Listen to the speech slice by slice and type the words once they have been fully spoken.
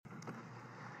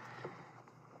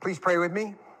Please pray with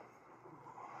me.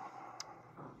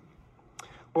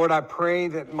 Lord, I pray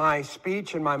that my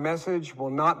speech and my message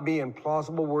will not be in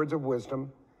plausible words of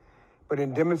wisdom, but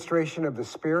in demonstration of the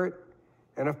Spirit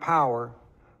and of power,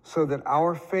 so that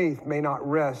our faith may not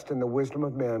rest in the wisdom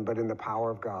of men, but in the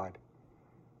power of God.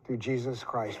 Through Jesus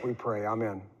Christ we pray.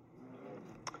 Amen.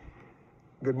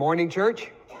 Good morning,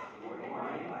 church. Good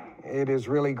morning. It is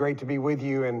really great to be with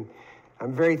you, and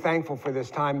I'm very thankful for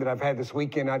this time that I've had this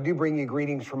weekend. I do bring you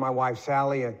greetings from my wife,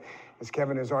 Sally. And as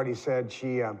Kevin has already said,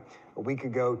 she, a week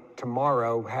ago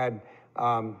tomorrow, had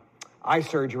eye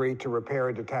surgery to repair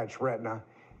a detached retina,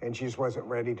 and she just wasn't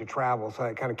ready to travel. So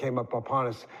that kind of came up upon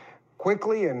us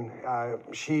quickly, and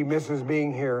she misses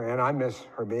being here, and I miss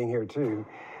her being here too.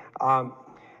 I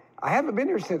haven't been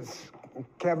here since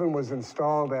Kevin was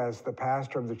installed as the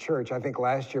pastor of the church. I think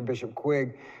last year Bishop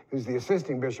Quigg, who's the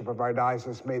assisting bishop of our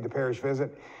diocese, made the parish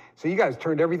visit. So you guys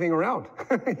turned everything around.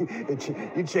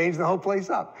 You changed the whole place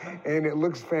up, and it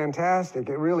looks fantastic.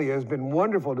 It really has been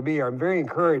wonderful to be here. I'm very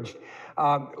encouraged.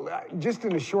 Just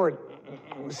in a short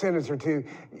sentence or two,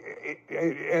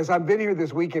 as I've been here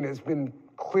this weekend, it's been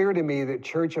clear to me that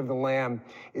Church of the Lamb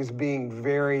is being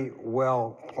very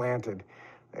well planted.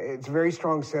 It's a very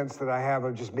strong sense that I have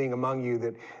of just being among you,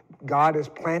 that God is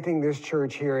planting this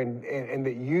church here, and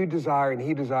that you desire and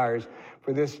he desires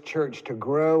for this church to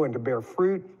grow and to bear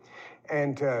fruit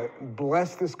and to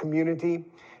bless this community.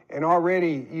 And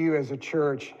already you as a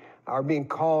church are being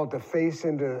called to face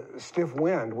into stiff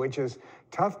wind, which is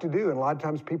tough to do. And a lot of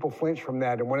times people flinch from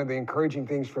that. And one of the encouraging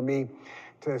things for me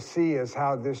to see is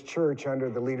how this church under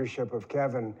the leadership of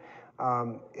Kevin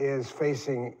is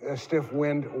facing a stiff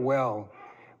wind well,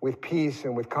 with peace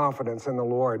and with confidence in the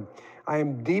Lord. I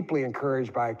am deeply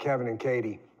encouraged by Kevin and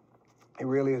Katie. It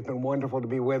really has been wonderful to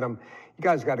be with them. You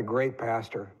guys got a great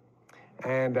pastor.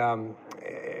 And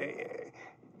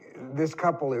this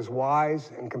couple is wise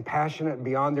and compassionate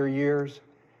beyond their years.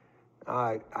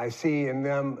 I see in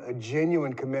them a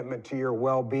genuine commitment to your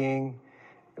well-being,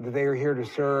 that they are here to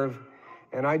serve.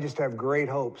 And I just have great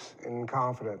hopes and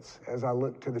confidence as I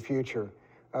look to the future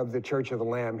of the Church of the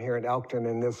Lamb here in Elkton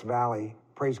in this valley.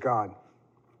 Praise God.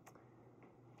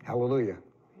 Hallelujah.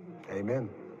 Amen.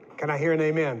 Can I hear an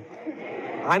amen?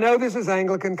 I know this is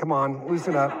Anglican. Come on,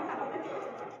 loosen up.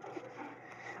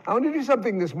 I want to do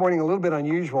something this morning a little bit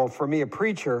unusual for me, a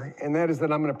preacher, and that is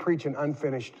that I'm going to preach an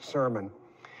unfinished sermon.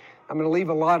 I'm going to leave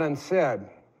a lot unsaid,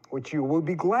 which you will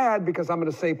be glad because I'm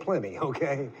going to say plenty,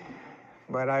 okay?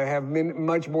 But I have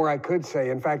much more I could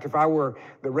say. In fact, if I were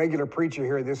the regular preacher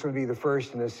here, this would be the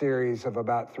first in a series of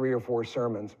about 3 or 4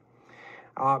 sermons.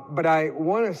 But I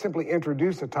want to simply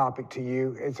introduce a topic to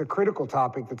you. It's a critical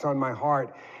topic that's on my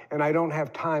heart, and I don't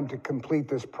have time to complete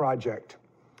this project.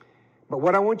 But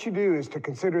what I want you to do is to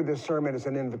consider this sermon as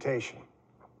an invitation,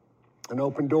 an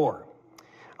open door.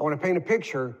 I want to paint a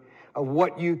picture of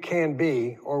what you can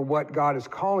be or what God is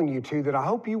calling you to that I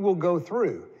hope you will go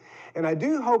through. And I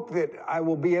do hope that I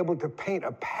will be able to paint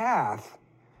a path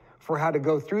for how to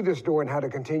go through this door and how to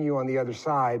continue on the other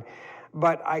side.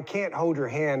 But I can't hold your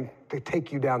hand to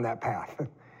take you down that path.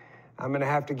 I'm going to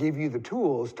have to give you the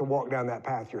tools to walk down that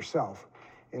path yourself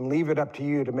and leave it up to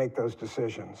you to make those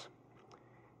decisions.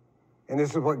 And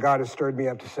this is what God has stirred me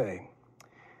up to say.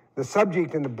 The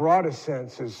subject in the broadest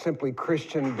sense is simply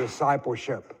Christian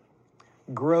discipleship,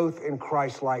 growth in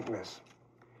Christ-likeness.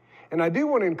 And I do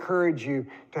want to encourage you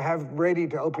to have ready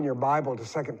to open your Bible to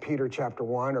 2 Peter chapter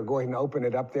 1, or go ahead and open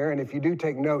it up there. And if you do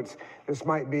take notes, this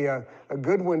might be a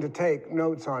good one to take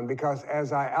notes on, because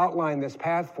as I outline this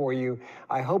path for you,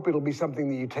 I hope it'll be something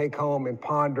that you take home and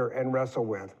ponder and wrestle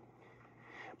with.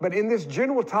 But in this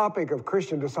general topic of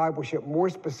Christian discipleship, more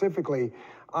specifically,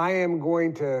 I am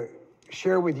going to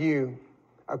share with you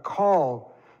a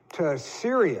call to a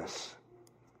serious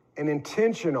and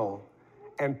intentional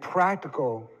and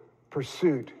practical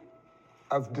pursuit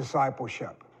of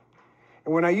discipleship.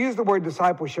 And when I use the word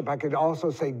discipleship, I could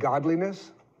also say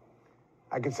godliness.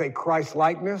 I could say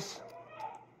Christ-likeness.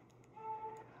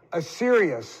 A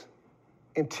serious,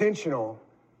 intentional,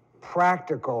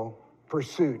 practical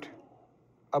pursuit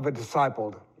of a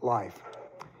discipled life.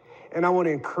 And I want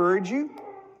to encourage you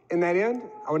in that end.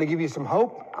 I want to give you some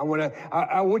hope. I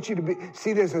want you to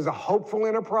see this as a hopeful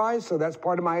enterprise, so that's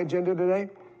part of my agenda today.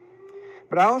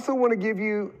 But I also want to give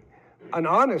you an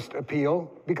honest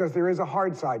appeal, because there is a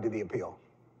hard side to the appeal.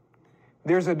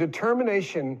 There's a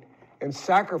determination and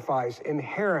sacrifice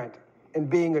inherent in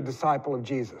being a disciple of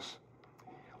Jesus.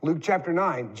 Luke chapter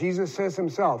 9, Jesus says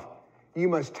himself, "You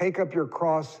must take up your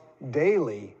cross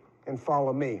daily and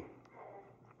follow me."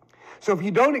 So if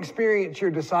you don't experience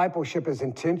your discipleship as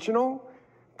intentional,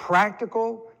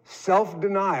 practical,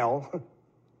 self-denial,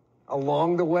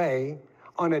 along the way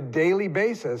on a daily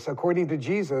basis, according to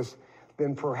Jesus,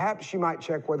 then perhaps you might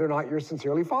check whether or not you're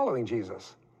sincerely following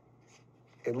Jesus.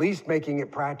 At least making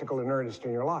it practical and earnest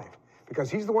in your life. Because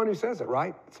he's the one who says it,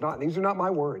 right? These are not my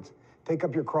words. Take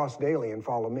up your cross daily and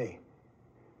follow me.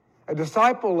 A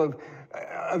disciple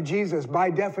of Jesus, by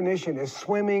definition, is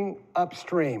swimming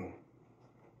upstream.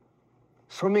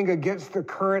 Swimming against the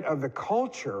current of the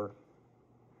culture,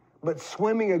 but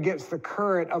swimming against the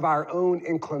current of our own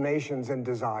inclinations and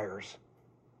desires.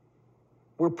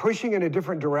 We're pushing in a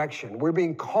different direction. We're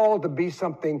being called to be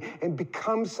something and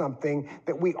become something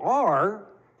that we are,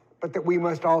 but that we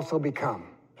must also become.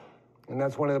 And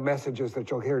that's one of the messages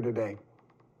that you'll hear today.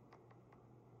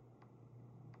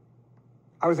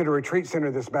 I was at a retreat center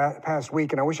this past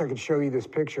week, and I wish I could show you this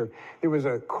picture. There was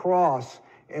a cross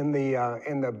in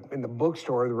the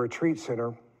bookstore, the retreat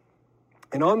center,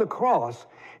 and on the cross,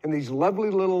 in these lovely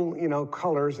little,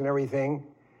 colors and everything,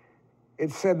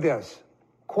 it said this,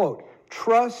 quote,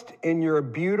 "Trust in your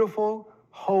beautiful,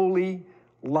 holy,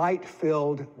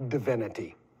 light-filled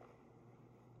divinity."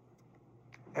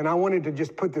 And I wanted to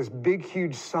just put this big,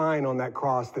 huge sign on that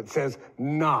cross that says,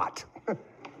 "Not."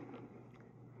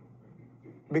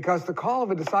 Because the call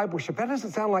of a discipleship, that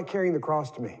doesn't sound like carrying the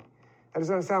cross to me. That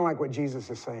doesn't sound like what Jesus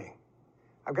is saying.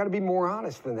 I've got to be more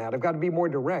honest than that. I've got to be more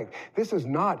direct. This is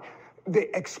not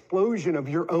the explosion of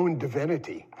your own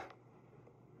divinity.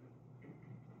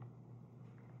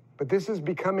 But this is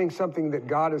becoming something that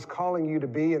God is calling you to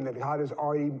be and that God has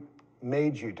already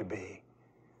made you to be.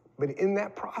 But in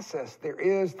that process, there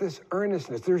is this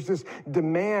earnestness. There's this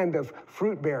demand of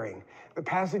fruit bearing. The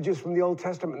passages from the Old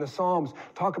Testament and the Psalms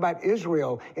talk about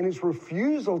Israel and its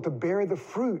refusal to bear the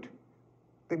fruit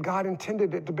that God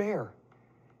intended it to bear.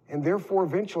 And therefore,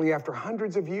 eventually, after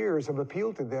hundreds of years of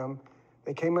appeal to them,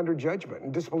 they came under judgment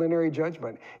and disciplinary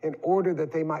judgment in order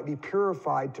that they might be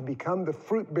purified to become the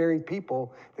fruit-bearing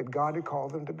people that God had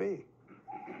called them to be.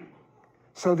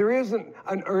 So there isn't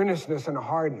an earnestness and a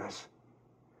hardness.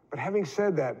 But having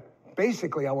said that,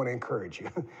 basically, I want to encourage you.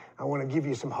 I want to give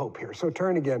you some hope here. So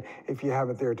turn again, if you have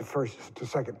it there, to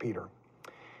 2 Peter.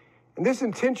 And this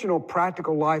intentional,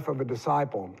 practical life of a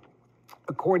disciple,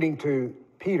 according to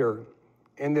Peter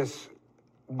in this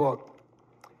book,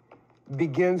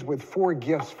 begins with 4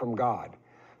 gifts from God.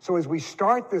 So as we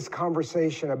start this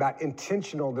conversation about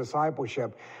intentional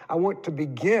discipleship, I want to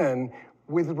begin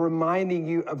with reminding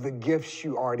you of the gifts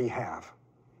you already have.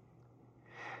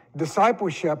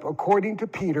 Discipleship, according to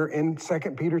Peter in 2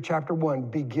 Peter chapter 1,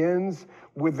 begins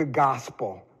with the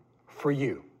gospel for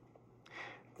you.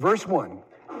 Verse 1,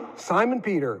 Simon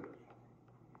Peter,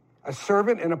 a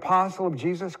servant and apostle of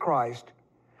Jesus Christ,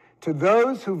 to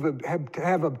those who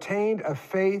have obtained a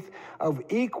faith of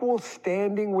equal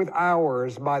standing with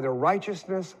ours by the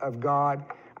righteousness of God,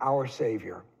 our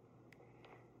Savior.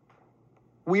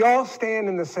 We all stand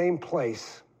in the same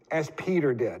place as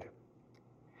Peter did.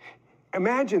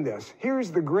 Imagine this.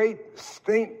 Here's the great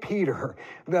Saint Peter,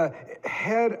 the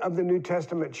head of the New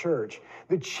Testament church,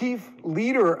 the chief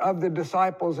leader of the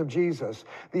disciples of Jesus,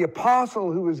 the apostle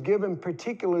who was given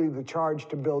particularly the charge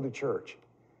to build a church,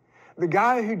 the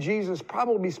guy who Jesus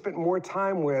probably spent more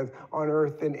time with on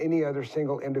earth than any other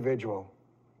single individual.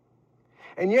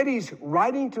 And yet he's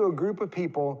writing to a group of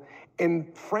people,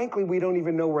 and frankly, we don't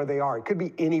even know where they are. It could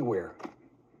be anywhere.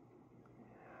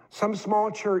 Some small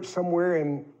church somewhere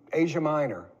in Asia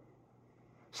Minor,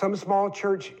 some small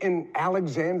church in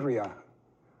Alexandria,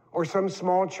 or some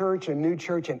small church, a new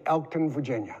church in Elkton,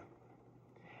 Virginia.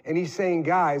 And he's saying,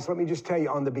 guys, let me just tell you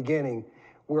on the beginning,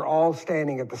 we're all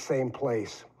standing at the same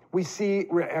place. We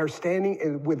are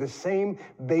standing with the same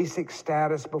basic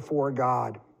status before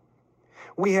God.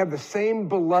 We have the same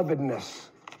belovedness.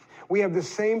 We have the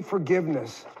same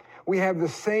forgiveness. We have the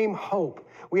same hope.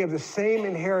 We have the same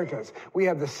inheritance. We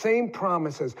have the same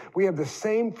promises. We have the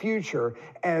same future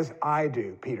as I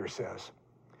do, Peter says.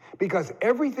 Because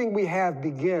everything we have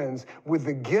begins with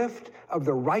the gift of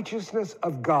the righteousness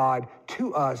of God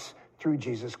to us through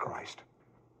Jesus Christ.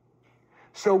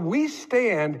 So we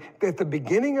stand at the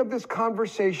beginning of this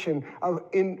conversation of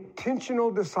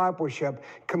intentional discipleship,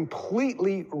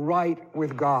 completely right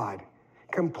with God,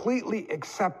 completely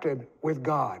accepted with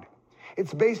God.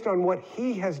 It's based on what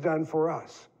he has done for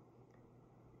us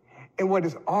and what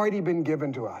has already been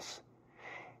given to us.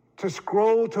 To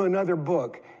scroll to another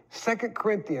book, 2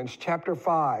 Corinthians chapter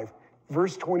 5,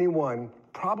 verse 21,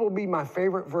 probably my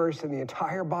favorite verse in the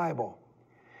entire Bible.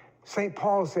 St.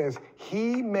 Paul says,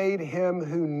 he made him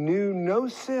who knew no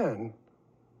sin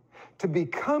to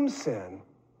become sin,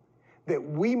 that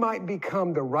we might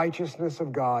become the righteousness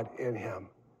of God in him.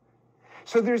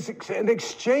 So there's an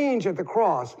exchange at the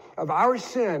cross of our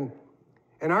sin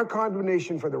and our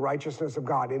condemnation for the righteousness of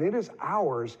God. And it is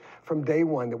ours from day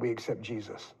one that we accept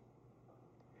Jesus.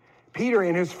 Peter,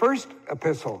 in his first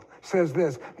epistle, says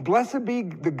this, "Blessed be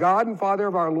the God and Father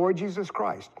of our Lord Jesus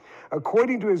Christ.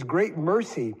 According to his great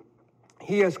mercy,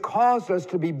 he has caused us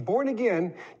to be born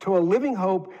again to a living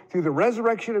hope through the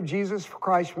resurrection of Jesus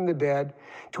Christ from the dead,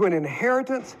 to an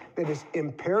inheritance that is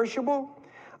imperishable,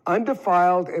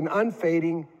 undefiled, and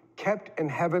unfading, kept in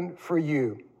heaven for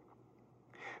you,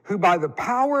 who by the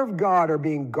power of God are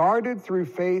being guarded through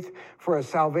faith for a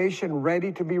salvation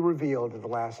ready to be revealed at the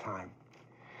last time."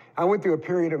 I went through a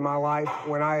period in my life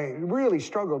when I really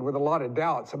struggled with a lot of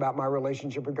doubts about my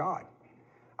relationship with God.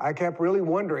 I kept really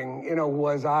wondering,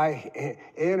 was I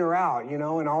in or out, and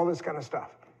all this kind of stuff.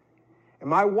 And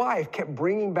my wife kept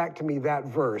bringing back to me that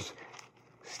verse.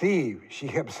 "Steve," she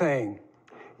kept saying,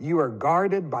 "you are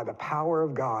guarded by the power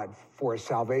of God for a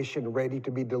salvation ready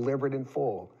to be delivered in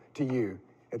full to you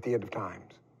at the end of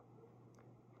times."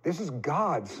 This is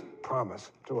God's promise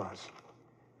to us.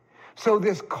 So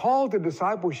this call to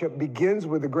discipleship begins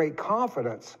with a great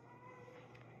confidence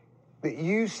that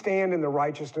you stand in the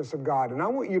righteousness of God. And I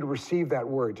want you to receive that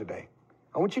word today.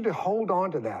 I want you to hold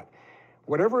on to that.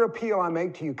 Whatever appeal I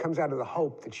make to you comes out of the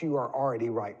hope that you are already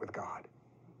right with God.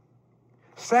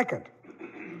 Second,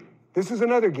 this is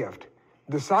another gift.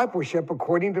 Discipleship,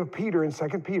 according to Peter in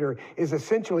 2 Peter, is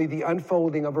essentially the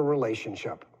unfolding of a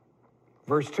relationship.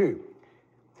 Verse 2,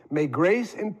 "May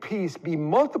grace and peace be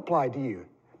multiplied to you.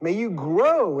 May you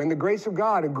grow in the grace of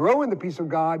God and grow in the peace of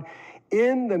God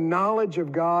in the knowledge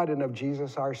of God and of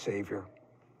Jesus our Savior,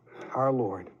 our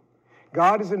Lord."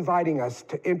 God is inviting us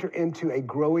to enter into a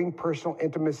growing personal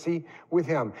intimacy with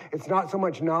him. It's not so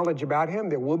much knowledge about him.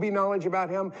 There will be knowledge about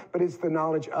him, but it's the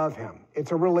knowledge of him.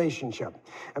 It's a relationship.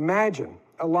 Imagine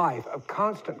a life of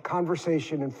constant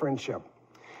conversation and friendship.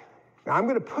 Now, I'm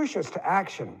going to push us to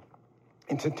action,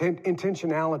 into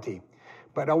intentionality,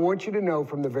 but I want you to know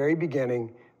from the very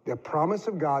beginning, the promise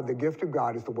of God, the gift of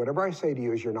God, is that whatever I say to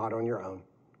you is you're not on your own.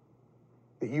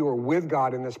 That you are with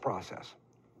God in this process.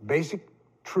 Basic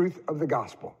truth of the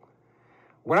gospel.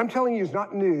 What I'm telling you is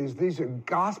not news. These are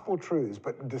gospel truths,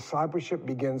 but discipleship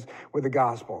begins with the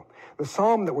gospel. The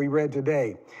psalm that we read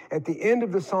today, at the end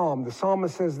of the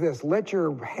psalmist says this, "Let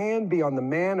your hand be on the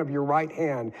man of your right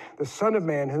hand, the Son of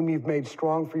Man whom you've made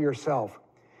strong for yourself."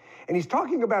 And he's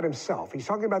talking about himself. He's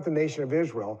talking about the nation of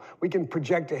Israel. We can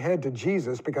project ahead to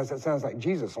Jesus because that sounds like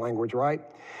Jesus language, right?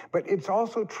 But it's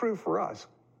also true for us.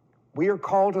 We are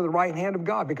called to the right hand of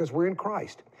God because we're in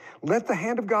Christ. Let the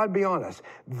hand of God be on us.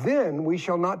 Then we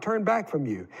shall not turn back from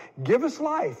you. Give us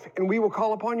life, and we will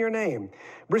call upon your name.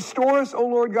 Restore us, O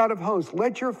Lord God of hosts.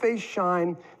 Let your face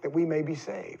shine that we may be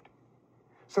saved.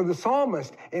 So the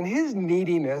psalmist, in his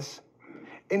neediness,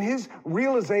 in his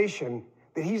realization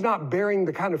that he's not bearing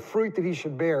the kind of fruit that he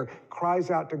should bear, cries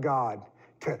out to God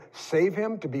to save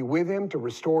him, to be with him, to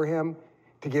restore him,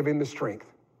 to give him the strength.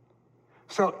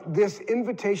 So this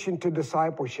invitation to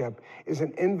discipleship is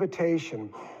an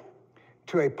invitation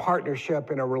to a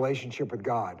partnership and a relationship with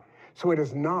God. So it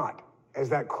is not, as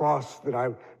that cross that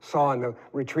I saw in the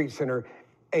retreat center,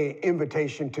 an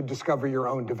invitation to discover your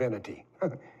own divinity.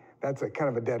 That's a kind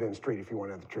of a dead-end street if you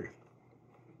want to know the truth.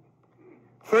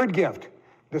 Third gift.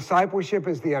 Discipleship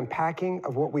is the unpacking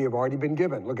of what we have already been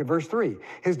given. Look at verse 3.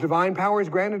 His divine power has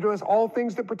granted to us all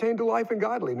things that pertain to life and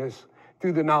godliness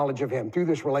through the knowledge of him, through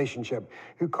this relationship,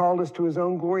 who called us to his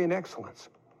own glory and excellence.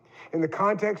 In the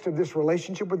context of this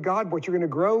relationship with God, what you're going to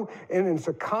grow in is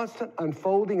a constant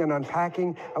unfolding and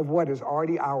unpacking of what is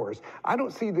already ours. I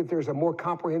don't see that there's a more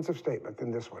comprehensive statement than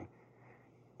this one.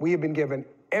 We have been given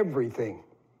everything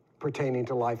pertaining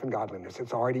to life and godliness.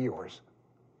 It's already yours.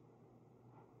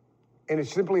 And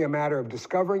it's simply a matter of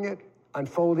discovering it,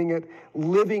 unfolding it,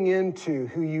 living into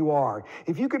who you are.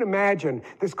 If you could imagine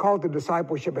this call to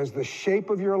discipleship as the shape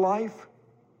of your life,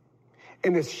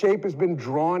 and this shape has been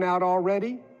drawn out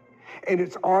already, and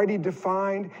it's already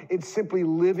defined, it's simply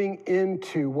living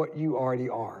into what you already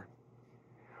are.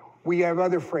 We have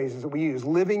other phrases that we use,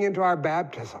 living into our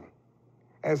baptism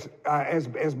as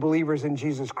believers in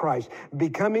Jesus Christ,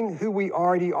 becoming who we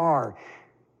already are.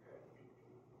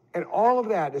 And all of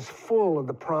that is full of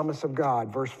the promise of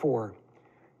God. Verse 4,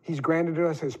 he's granted to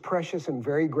us his precious and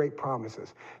very great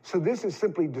promises. So this is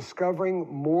simply discovering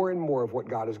more and more of what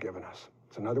God has given us.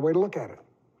 It's another way to look at it.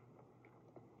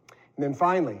 And then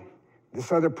finally, this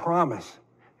other promise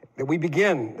that we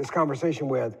begin this conversation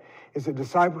with is that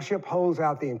discipleship holds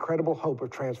out the incredible hope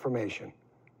of transformation.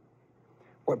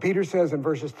 What Peter says in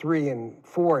verses 3 and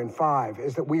 4 and 5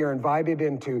 is that we are invited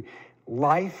into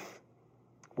life.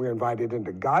 We're invited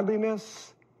into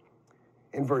godliness.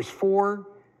 In verse 4,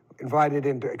 invited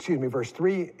into, verse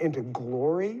 3, into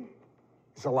glory.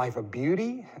 It's a life of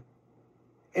beauty,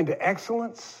 into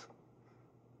excellence,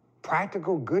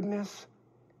 practical goodness.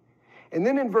 And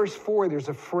then in verse 4, there's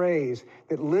a phrase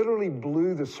that literally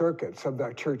blew the circuits of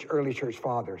the early church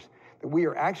fathers, that we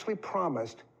are actually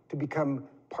promised to become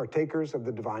partakers of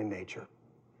the divine nature.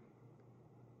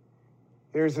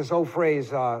 There's this old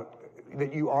phrase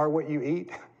that you are what you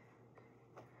eat.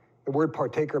 The word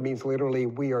partaker means literally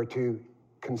we are to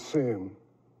consume,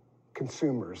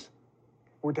 consumers.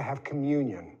 We're to have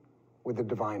communion with the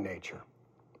divine nature.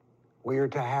 We are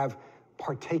to have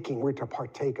we're to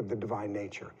partake of the divine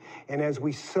nature. And as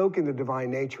we soak in the divine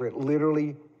nature, it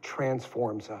literally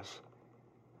transforms us.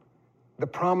 The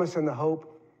promise and the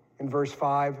hope in verse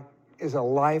 5 is a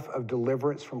life of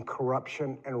deliverance from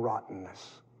corruption and rottenness.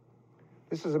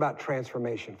 This is about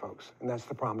transformation, folks, and that's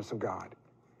the promise of God.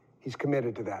 He's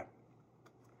committed to that.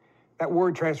 That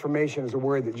word transformation is a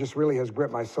word that just really has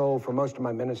gripped my soul for most of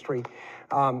my ministry.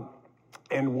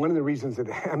 And one of the reasons that,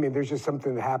 there's just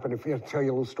something that happened. If I tell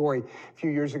you a little story, a few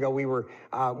years ago, we were,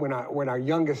 when our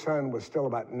youngest son was still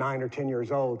about 9 or 10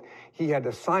 years old, he had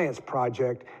a science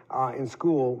project in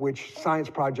school, which science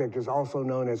project is also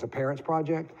known as a parent's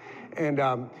project, and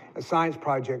a science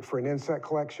project for an insect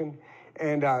collection.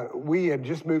 And we had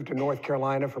just moved to North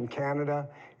Carolina from Canada.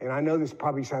 And I know this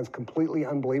probably sounds completely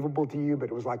unbelievable to you, but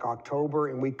it was like October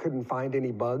and we couldn't find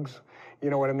any bugs. You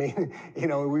know what I mean?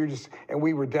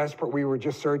 We were desperate. We were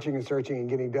just searching and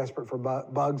getting desperate for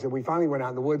bugs. And we finally went out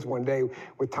in the woods one day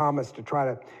with Thomas to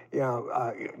try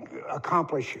to,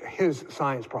 accomplish his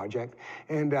science project.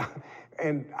 And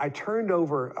I turned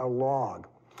over a log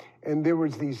and there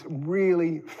was these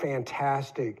really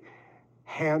fantastic,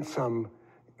 handsome,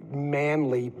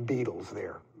 manly beetles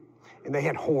there. And they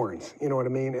had horns, you know what I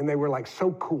mean? And they were like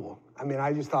so cool.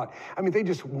 I just thought, they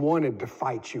just wanted to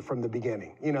fight you from the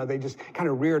beginning. They just kind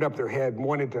of reared up their head and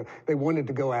wanted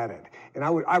to go at it. And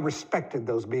I respected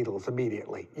those beetles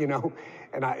immediately, and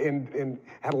I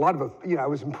had a lot of, I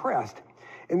was impressed.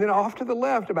 And then off to the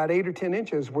left, about 8 or 10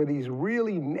 inches, were these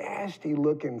really nasty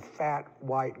looking fat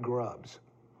white grubs.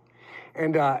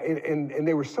 And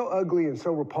they were so ugly and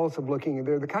so repulsive looking, and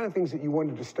they're the kind of things that you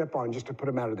wanted to step on just to put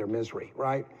them out of their misery,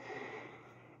 right?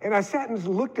 And I sat and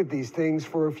looked at these things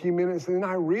for a few minutes, and then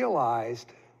I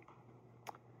realized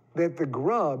that the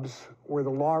grubs were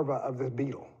the larvae of the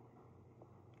beetle.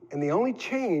 And the only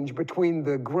change between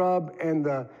the grub and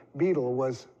the beetle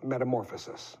was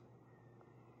metamorphosis.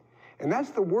 And that's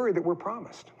the word that we're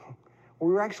promised.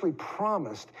 We were actually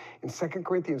promised in 2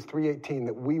 Corinthians 3:18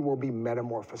 that we will be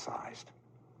metamorphosized.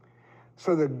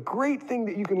 So the great thing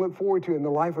that you can look forward to in the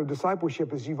life of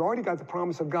discipleship is you've already got the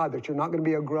promise of God that you're not going to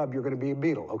be a grub, you're going to be a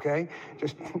beetle, okay?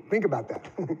 Just think about that.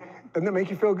 Doesn't that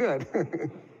make you feel good?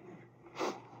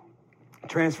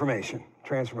 Transformation.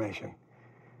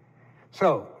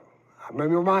 So, let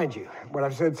me remind you what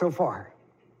I've said so far,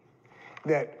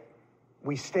 that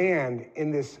we stand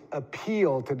in this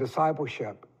appeal to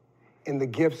discipleship in the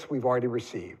gifts we've already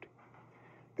received.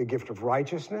 The gift of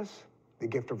righteousness, the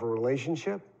gift of a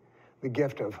relationship, the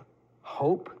gift of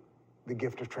hope, the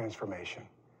gift of transformation.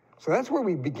 So that's where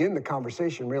we begin the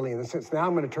conversation, really, in the sense. Now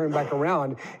I'm going to turn back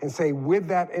around and say, with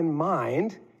that in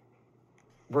mind,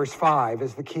 verse 5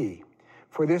 is the key.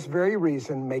 For this very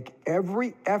reason, make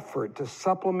every effort to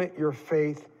supplement your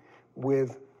faith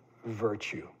with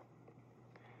virtue.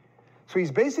 So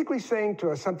he's basically saying to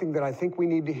us something that I think we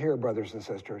need to hear, brothers and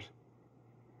sisters,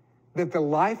 that the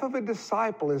life of a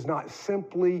disciple is not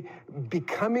simply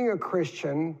becoming a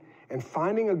Christian and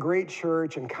finding a great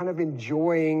church and kind of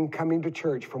enjoying coming to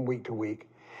church from week to week.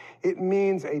 It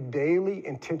means a daily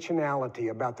intentionality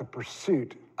about the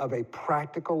pursuit of a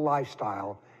practical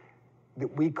lifestyle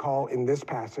that we call in this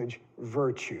passage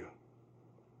virtue.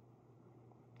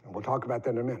 And we'll talk about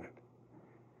that in a minute.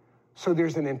 So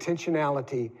there's an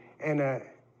intentionality and a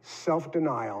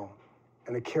self-denial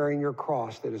and a carrying your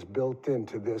cross that is built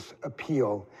into this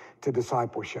appeal to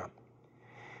discipleship.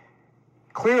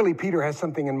 Clearly, Peter has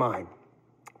something in mind.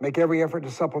 Make every effort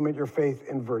to supplement your faith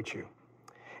in virtue.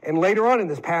 And later on in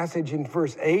this passage, in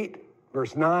verse 8,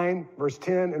 verse 9, verse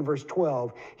 10, and verse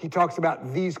 12, he talks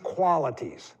about these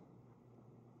qualities.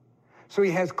 So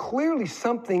he has clearly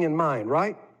something in mind,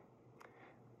 right?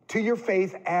 To your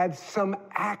faith, add some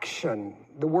action.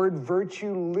 The word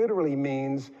virtue literally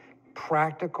means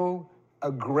practical,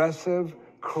 aggressive,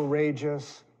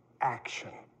 courageous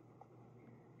action.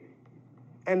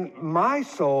 And my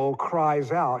soul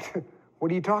cries out, what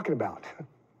are you talking about?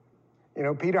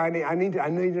 Peter, I need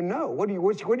to know. What do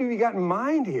you got in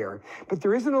mind here? But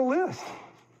there isn't a list.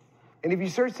 And if you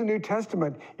search the New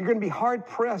Testament, you're going to be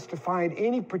hard-pressed to find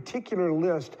any particular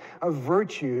list of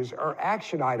virtues or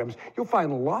action items. You'll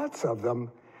find lots of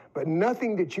them, but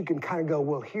nothing that you can kind of go,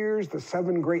 well, here's the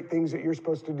 7 great things that you're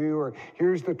supposed to do, or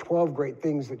here's the 12 great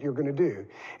things that you're going to do.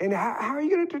 And how are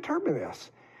you going to determine this?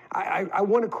 I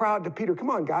want to cry out to Peter, come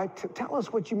on, guy, tell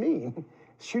us what you mean.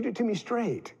 Shoot it to me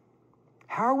straight.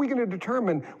 How are we going to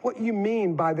determine what you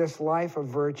mean by this life of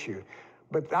virtue?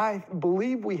 But I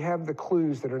believe we have the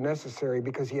clues that are necessary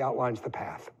because he outlines the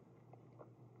path.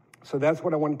 So that's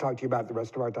what I want to talk to you about the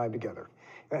rest of our time together.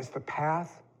 That's the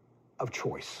path of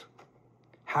choice.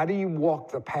 How do you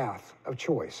walk the path of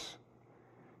choice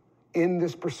in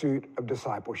this pursuit of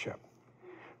discipleship?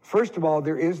 First of all,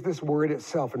 there is this word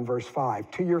itself in verse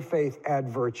 5. To your faith, add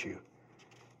virtue.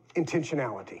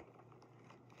 Intentionality.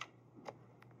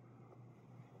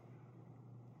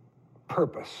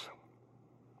 Purpose.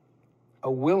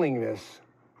 A willingness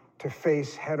to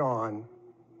face head on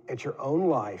at your own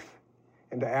life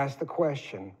and to ask the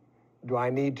question, do I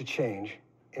need to change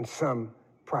in some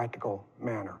practical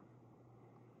manner?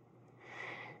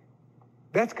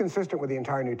 That's consistent with the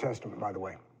entire New Testament, by the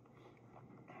way.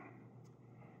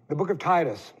 The book of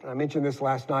Titus, I mentioned this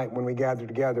last night when we gathered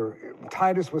together,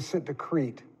 Titus was sent to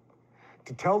Crete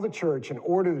to tell the church and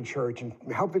order the church and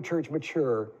help the church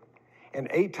mature. And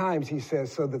 8 times he says,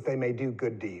 so that they may do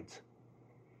good deeds.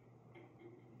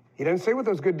 He doesn't say what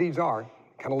those good deeds are.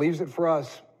 Kind of leaves it for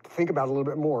us to think about a little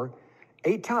bit more.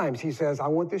 8 times he says, I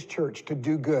want this church to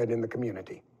do good in the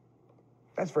community.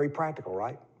 That's very practical,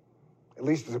 right? At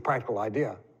least it's a practical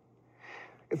idea.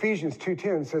 Ephesians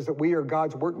 2:10 says that we are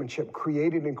God's workmanship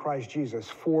created in Christ Jesus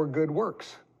for good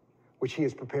works, which he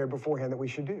has prepared beforehand that we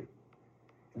should do.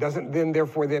 It doesn't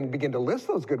therefore begin to list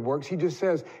those good works. He just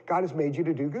says, God has made you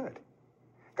to do good.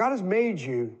 God has made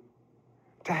you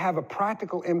to have a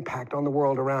practical impact on the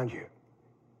world around you.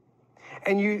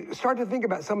 And you start to think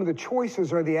about some of the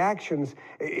choices or the actions,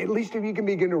 at least if you can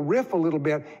begin to riff a little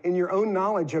bit in your own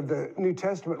knowledge of the New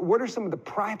Testament. What are some of the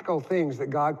practical things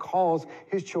that God calls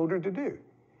his children to do?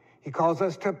 He calls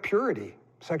us to purity,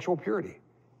 sexual purity.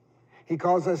 He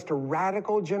calls us to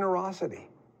radical generosity.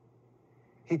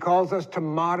 He calls us to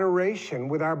moderation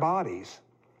with our bodies.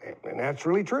 And that's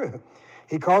really true.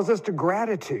 He calls us to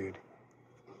gratitude.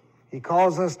 He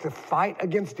calls us to fight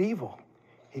against evil.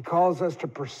 He calls us to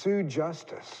pursue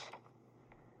justice.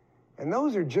 And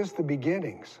those are just the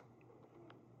beginnings.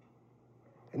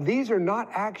 And these are not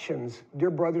actions, dear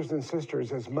brothers and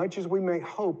sisters, as much as we may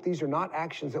hope, these are not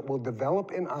actions that will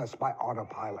develop in us by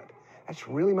autopilot. That's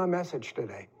really my message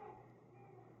today.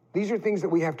 These are things that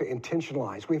we have to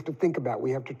intentionalize, we have to think about,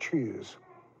 we have to choose.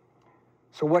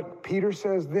 So what Peter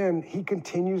says then, he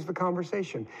continues the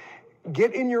conversation.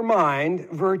 Get in your mind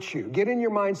virtue. Get in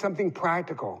your mind something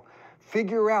practical.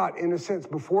 Figure out, in a sense,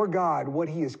 before God, what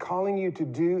he is calling you to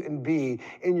do and be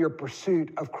in your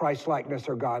pursuit of Christ-likeness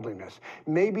or godliness.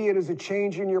 Maybe it is a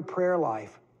change in your prayer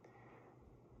life.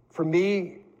 For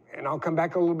me, and I'll come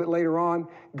back a little bit later on,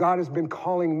 God has been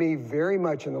calling me very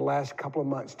much in the last couple of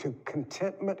months to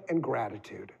contentment and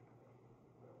gratitude.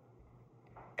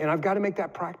 And I've got to make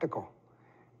that practical.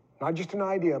 Not just an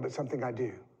idea, but something I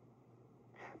do.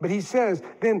 But he says,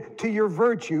 then to your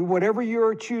virtue, whatever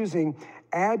you're choosing,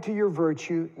 add to your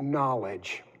virtue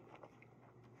knowledge.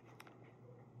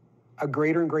 A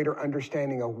greater and greater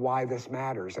understanding of why this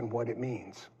matters and what it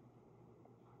means.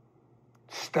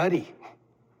 Study.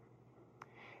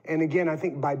 And again, I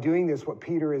think by doing this, what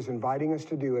Peter is inviting us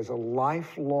to do is a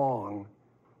lifelong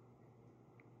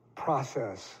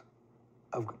process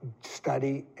of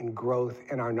study and growth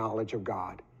in our knowledge of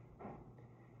God.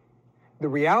 The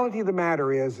reality of the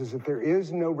matter is that there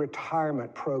is no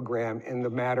retirement program in the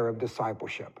matter of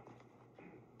discipleship.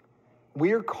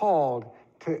 We are called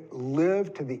to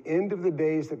live to the end of the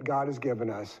days that God has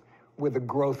given us with a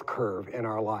growth curve in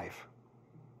our life.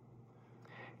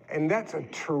 And that's a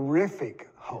terrific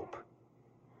hope.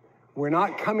 We're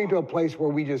not coming to a place where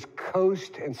we just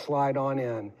coast and slide on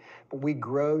in, but we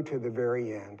grow to the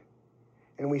very end.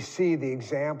 And we see the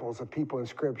examples of people in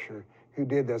Scripture who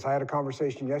did this. I had a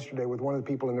conversation yesterday with one of the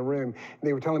people in the room, and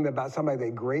they were telling me about somebody they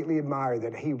greatly admired,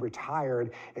 that he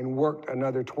retired and worked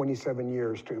another 27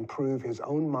 years to improve his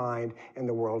own mind and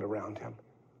the world around him.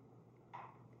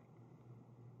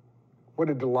 What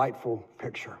a delightful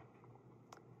picture.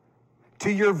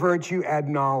 To your virtue, add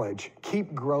knowledge.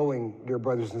 Keep growing, dear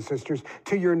brothers and sisters.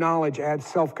 To your knowledge, add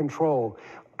self-control.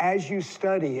 As you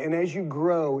study and as you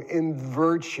grow in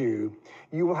virtue,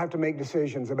 you will have to make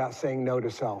decisions about saying no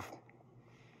to self.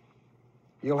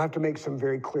 You'll have to make some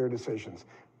very clear decisions.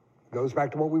 Goes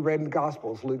back to what we read in the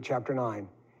Gospels, Luke chapter 9.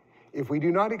 If we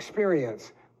do not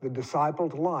experience the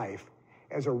discipled life,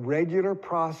 as a regular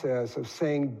process of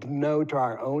saying no to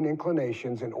our own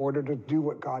inclinations in order to do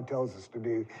what God tells us to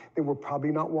do, then we're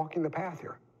probably not walking the path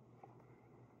here.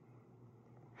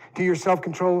 To your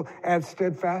self-control, add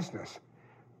steadfastness.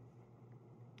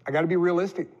 I got to be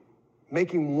realistic.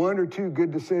 Making one or two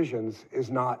good decisions is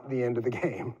not the end of the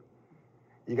game.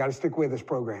 You got to stick with this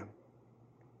program.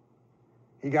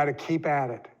 You got to keep at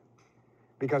it.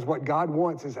 Because what God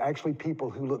wants is actually people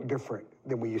who look different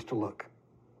than we used to look,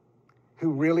 who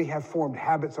really have formed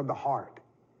habits of the heart,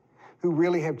 who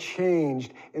really have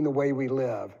changed in the way we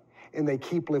live, and they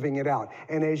keep living it out.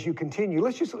 And as you continue,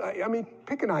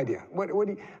 pick an idea.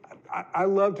 I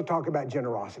love to talk about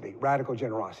generosity, radical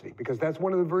generosity, because that's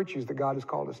one of the virtues that God has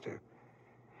called us to.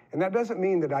 And that doesn't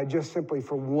mean that I just simply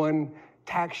for one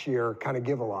tax year kind of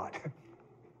give a lot.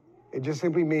 It just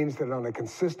simply means that on a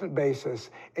consistent basis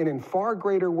and in far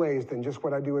greater ways than just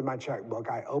what I do with my checkbook,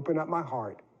 I open up my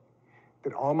heart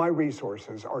that all my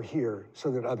resources are here so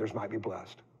that others might be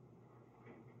blessed.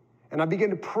 And I begin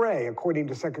to pray, according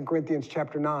to 2 Corinthians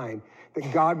chapter 9,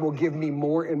 that God will give me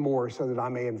more and more so that I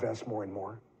may invest more and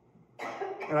more.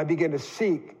 And I begin to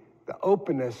seek the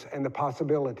openness and the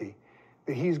possibility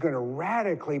that he's going to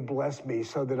radically bless me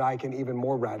so that I can even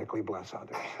more radically bless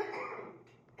others.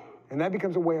 And that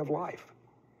becomes a way of life.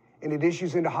 And it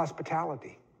issues into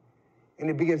hospitality. And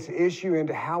it begins to issue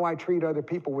into how I treat other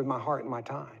people with my heart and my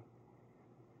time.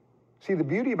 See, the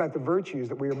beauty about the virtues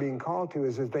that we are being called to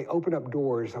is that they open up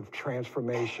doors of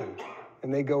transformation.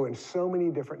 And they go in so many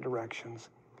different directions.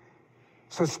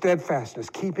 So steadfastness,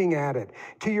 keeping at it.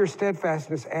 To your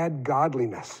steadfastness, add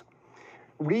godliness.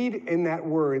 Read in that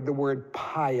word the word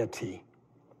piety.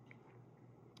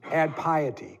 Add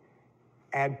piety.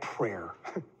 Add prayer.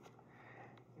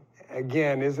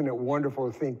 Again, isn't it wonderful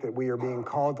to think that we are being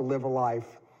called to live a life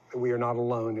that we are not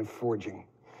alone in forging,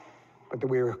 but that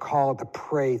we are called to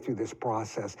pray through this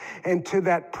process. And to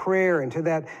that prayer and to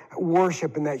that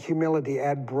worship and that humility,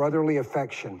 add brotherly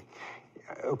affection.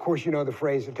 Of course, you know the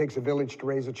phrase, it takes a village to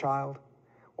raise a child.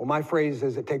 Well, my phrase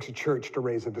is it takes a church to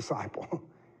raise a disciple.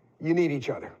 You need each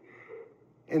other.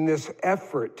 In this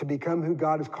effort to become who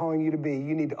God is calling you to be,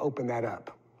 you need to open that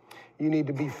up. You need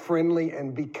to be friendly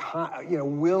and be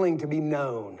willing to be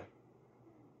known,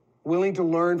 willing to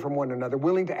learn from one another,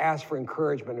 willing to ask for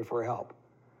encouragement and for help.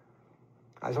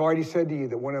 I've already said to you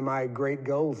that one of my great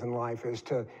goals in life is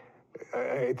to,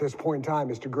 at this point in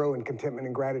time, is to grow in contentment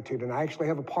and gratitude. And I actually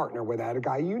have a partner with that, a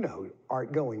guy you know,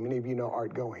 Art Going. Many of you know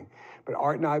Art Going. But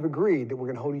Art and I have agreed that we're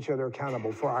going to hold each other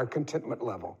accountable for our contentment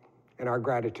level and our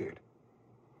gratitude.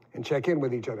 And check in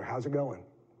with each other. How's it going?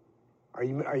 Are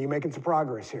you making some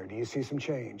progress here? Do you see some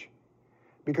change?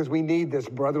 Because we need this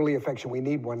brotherly affection. We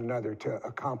need one another to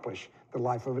accomplish the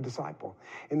life of a disciple.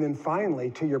 And then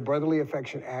finally, to your brotherly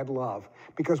affection, add love.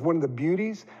 Because one of the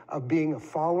beauties of being a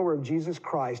follower of Jesus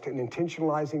Christ and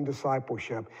intentionalizing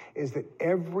discipleship is that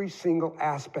every single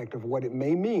aspect of what it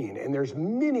may mean, and there's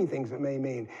many things it may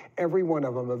mean, every one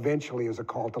of them eventually is a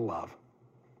call to love.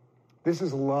 This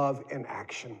is love in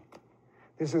action.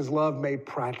 This is love made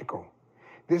practical.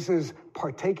 This is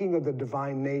partaking of the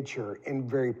divine nature in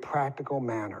very practical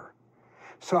manner.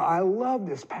 So I love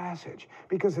this passage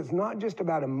because it's not just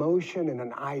about emotion and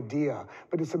an idea,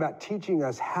 but it's about teaching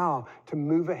us how to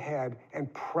move ahead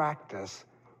and practice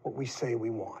what we say we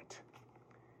want.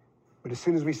 But as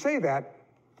soon as we say that,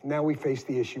 now we face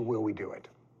the issue, will we do it?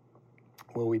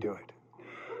 Will we do it?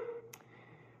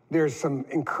 There's some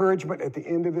encouragement at the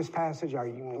end of this passage. You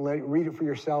can read it for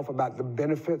yourself about the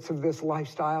benefits of this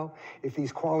lifestyle. If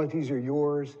these qualities are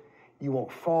yours, you won't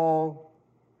fall.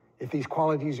 If these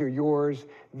qualities are yours,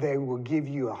 they will give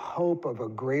you a hope of a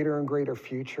greater and greater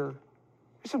future.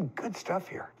 There's some good stuff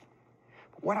here.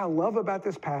 What I love about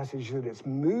this passage is that it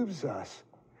moves us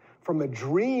from a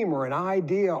dream or an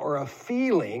idea or a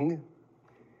feeling.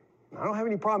 I don't have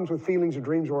any problems with feelings or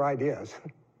dreams or ideas,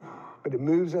 but it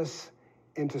moves us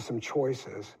into some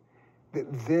choices that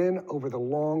then over the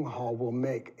long haul will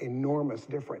make enormous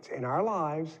difference in our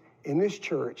lives, in this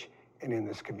church, and in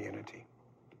this community.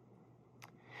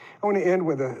 I want to end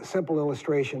with a simple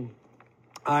illustration.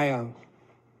 I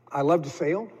love to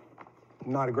sail.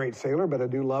 I'm not a great sailor, but I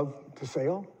do love to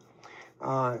sail.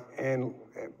 And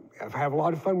I have a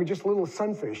lot of fun with just little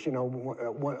sunfish, a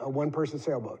one-person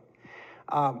sailboat.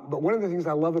 But one of the things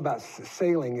I love about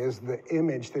sailing is the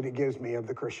image that it gives me of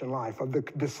the Christian life, of the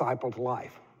discipled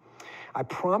life. I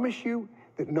promise you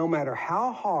that no matter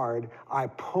how hard I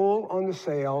pull on the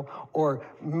sail or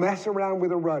mess around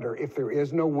with a rudder, if there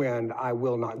is no wind, I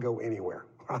will not go anywhere,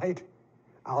 right?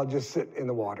 I'll just sit in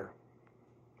the water.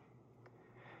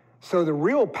 So the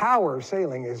real power of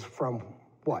sailing is from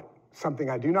what? Something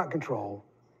I do not control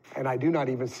and I do not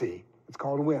even see. It's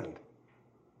called wind.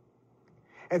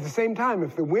 At the same time,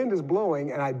 if the wind is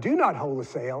blowing and I do not hold the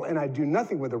sail and I do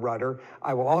nothing with the rudder,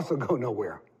 I will also go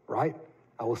nowhere, right?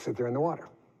 I will sit there in the water.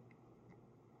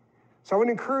 So I would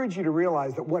encourage you to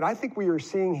realize that what I think we are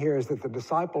seeing here is that the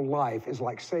disciple life is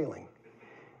like sailing.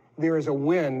 There is a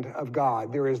wind of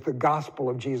God. There is the gospel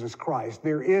of Jesus Christ.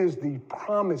 There is the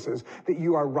promises that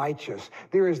you are righteous.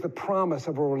 There is the promise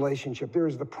of a relationship. There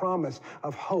is the promise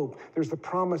of hope. There's the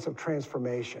promise of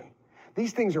transformation.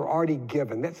 These things are already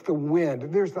given. That's the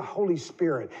wind. There's the Holy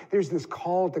Spirit. There's this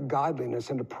call to godliness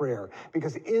and to prayer.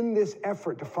 Because in this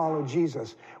effort to follow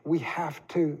Jesus, we have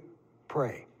to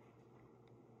pray.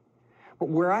 But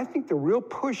where I think the real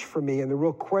push for me and the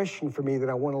real question for me that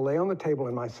I want to lay on the table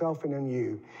in myself and in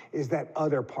you is that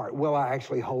other part. Will I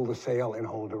actually hold the sail and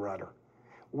hold the rudder?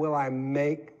 Will I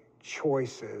make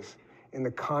choices in the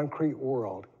concrete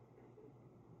world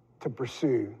to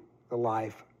pursue the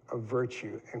life of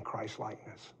virtue and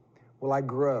Christ-likeness? Will I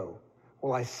grow?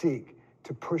 Will I seek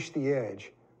to push the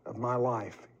edge of my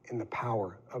life in the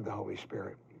power of the Holy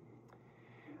Spirit?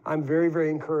 I'm very,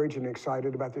 very encouraged and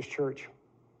excited about this church.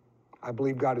 I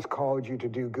believe God has called you to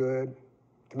do good,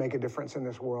 to make a difference in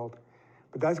this world.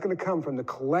 But that's going to come from the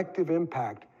collective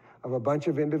impact of a bunch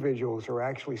of individuals who are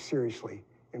actually seriously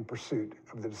in pursuit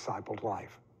of the disciples'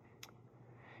 life.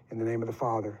 In the name of the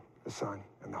Father, the Son,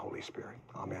 and the Holy Spirit.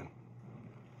 Amen.